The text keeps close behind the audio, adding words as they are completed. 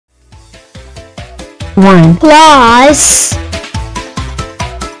1 plus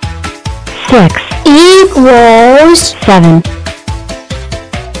 6 equals 7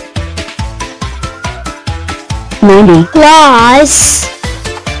 90 plus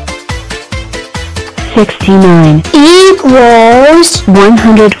 69 equals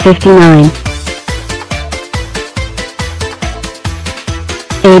 159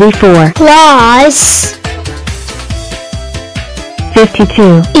 84 plus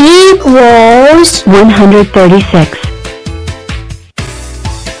 52 equals 136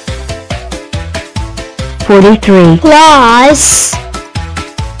 43 plus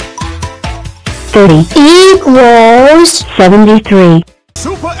 30 equals 73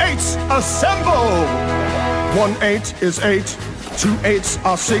 Super 8s assemble! 1 8 is 8, 2 8s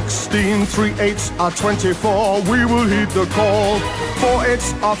are 16, 3 8s are 24, we will heed the call. 4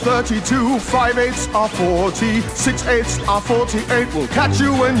 8s are 32, 5 8s are 40, 6 8s are 48, we'll catch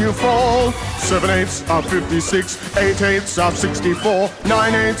you when you fall. 7 8s are 56, 8 8s are 64,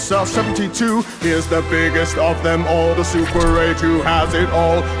 9 8s are 72, here's the biggest of them all, the Super 8 who has it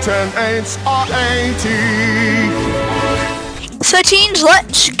all. 10 8s are 80. 13s,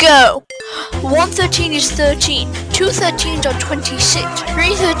 let's go! 1 13 is 13, 2 13s are 26,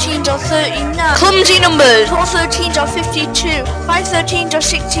 3 13s are 39, clumsy numbers, 4 13s are 52, 5 13s are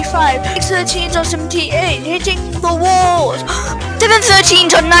 65, 6 13s are 78, hitting the walls, 7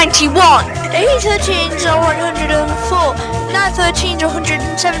 13s are 91, 8 13s are 104, 9 13s are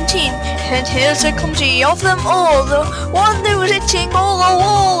 117, and here's the clumsy of them all, the one that was hitting all the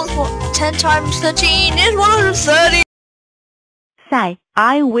walls. 10 times 13 is 130. Sigh,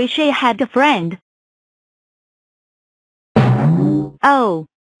 I wish I had a friend. Oh,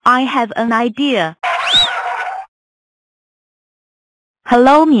 I have an idea.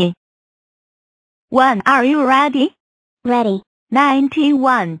 Hello me. 1, are you ready? ready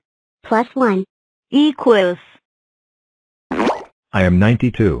 91 plus 1 equals. I am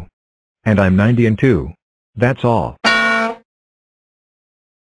 92. And I'm 90 and 2. That's all.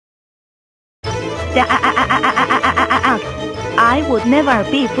 I would never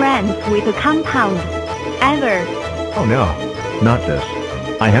be friends with a compound. Ever. Oh no, not this.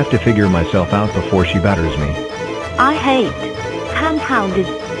 I have to figure myself out before she batters me. I hate compounds.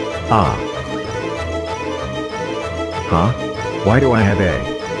 Ah. Huh? Why do I have A?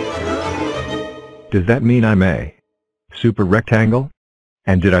 Does that mean I'm a super rectangle?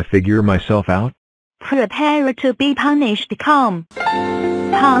 And did I figure myself out? Prepare to be punished. Pound.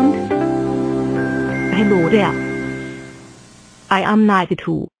 Hello there. I am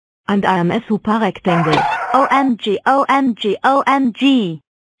 92, and I am a super rectangle. OMG, OMG, OMG.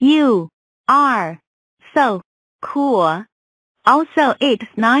 You are so cool. Also, it's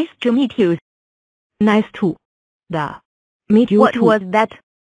nice to meet you. Nice to meet you. What was that?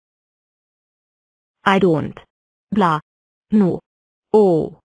 I don't. Blah. No.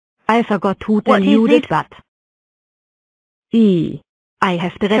 Oh. I forgot to tell you that, but I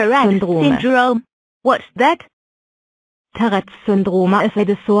have Tourette syndrome. What's that? Tourette syndrome is a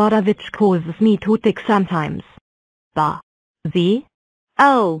disorder which causes me to tic sometimes. See?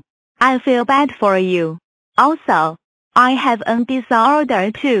 Oh, I feel bad for you. Also, I have a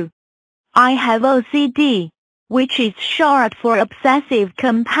disorder too. I have OCD, which is short for obsessive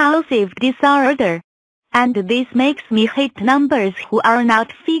compulsive disorder. And this makes me hate numbers who are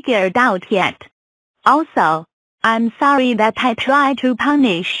not figured out yet. Also, I'm sorry that I tried to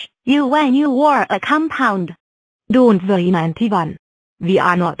punish you when you wore a compound. Don't worry, 91. We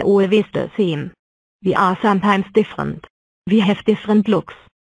are not always the same. We are sometimes different. We have different looks.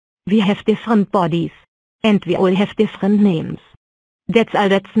 We have different bodies. And we all have different names. That's all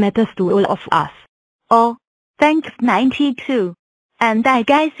that matters to all of us. Oh, thanks 92. And I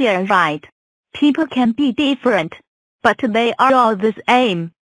guess you're right. People can be different, but they are all the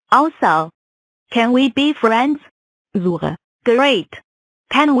same. Also, can we be friends? Sure. Great.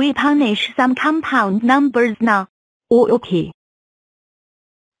 Can we punish some compound numbers now? Oh, okay.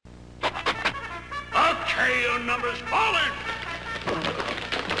 Okay, your number's falling.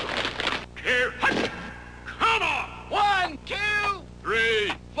 Here, come on. 1, 2,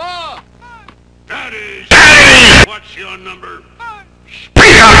 3, 4. That is. What's your number?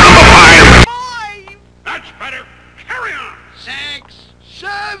 Speak up, number 5. 5. That's better. Carry on. 6,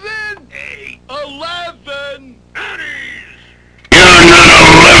 7, 8, 11. That is. You're not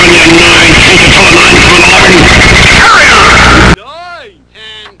 11, you're 9. Take it till 9 to 11. Carry on. 9,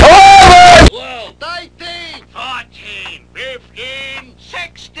 10, 12, 13, 14, 15,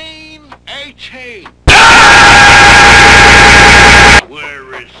 16, 18.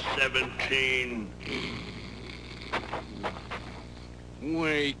 Where is 17?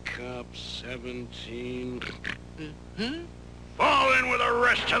 Wait. cup, 17. Fall in with the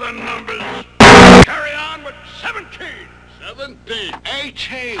rest of the numbers. Carry on with 17. 17.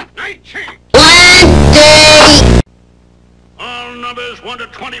 18. 19. All numbers 1 to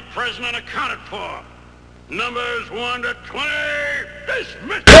 20 present and accounted for. Numbers 1 to 20,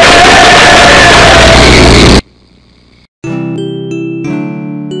 dismissed!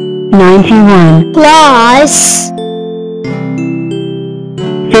 91 plus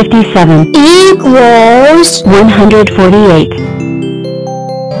 57 equals 148.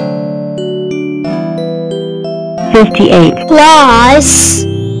 58 plus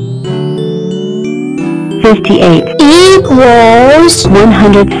 58 equals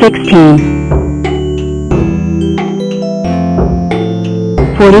 116.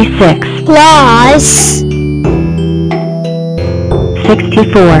 46 plus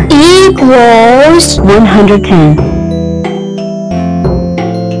 64 equals 110.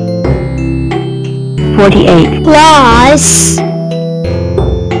 48 plus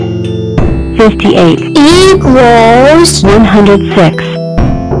 58 equals 106.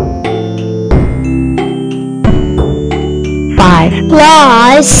 5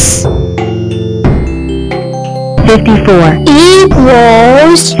 plus 54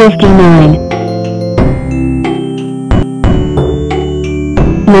 equals 59.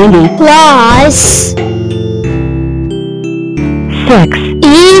 90 plus 6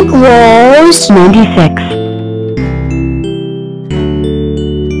 equals 96.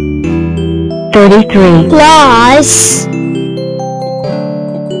 33 plus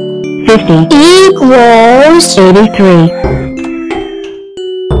 50 equals 83.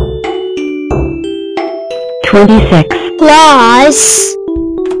 26 plus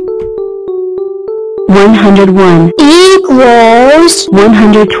 101 equals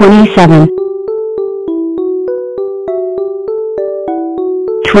 127.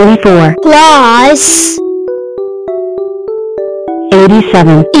 24 plus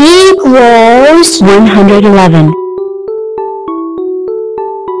 87 equals 111.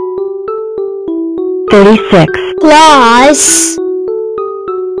 36 plus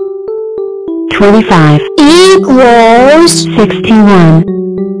 25 equals 61.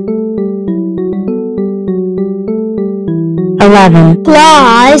 11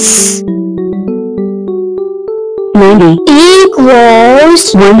 plus 90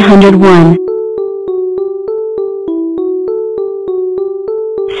 equals 101.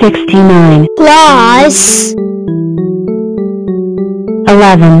 69 plus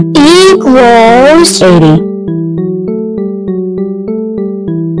 11 equals 80.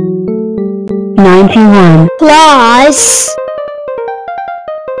 91 plus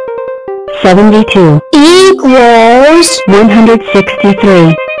 72 equals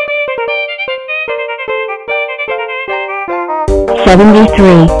 163.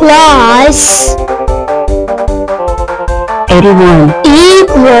 73 plus 81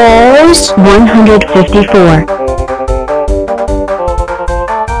 equals 154.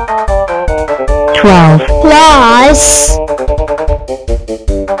 12 plus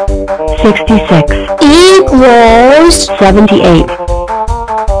 66 equals 78.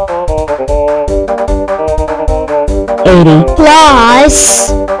 80 plus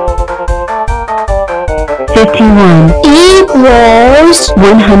 51 equals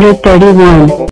 131.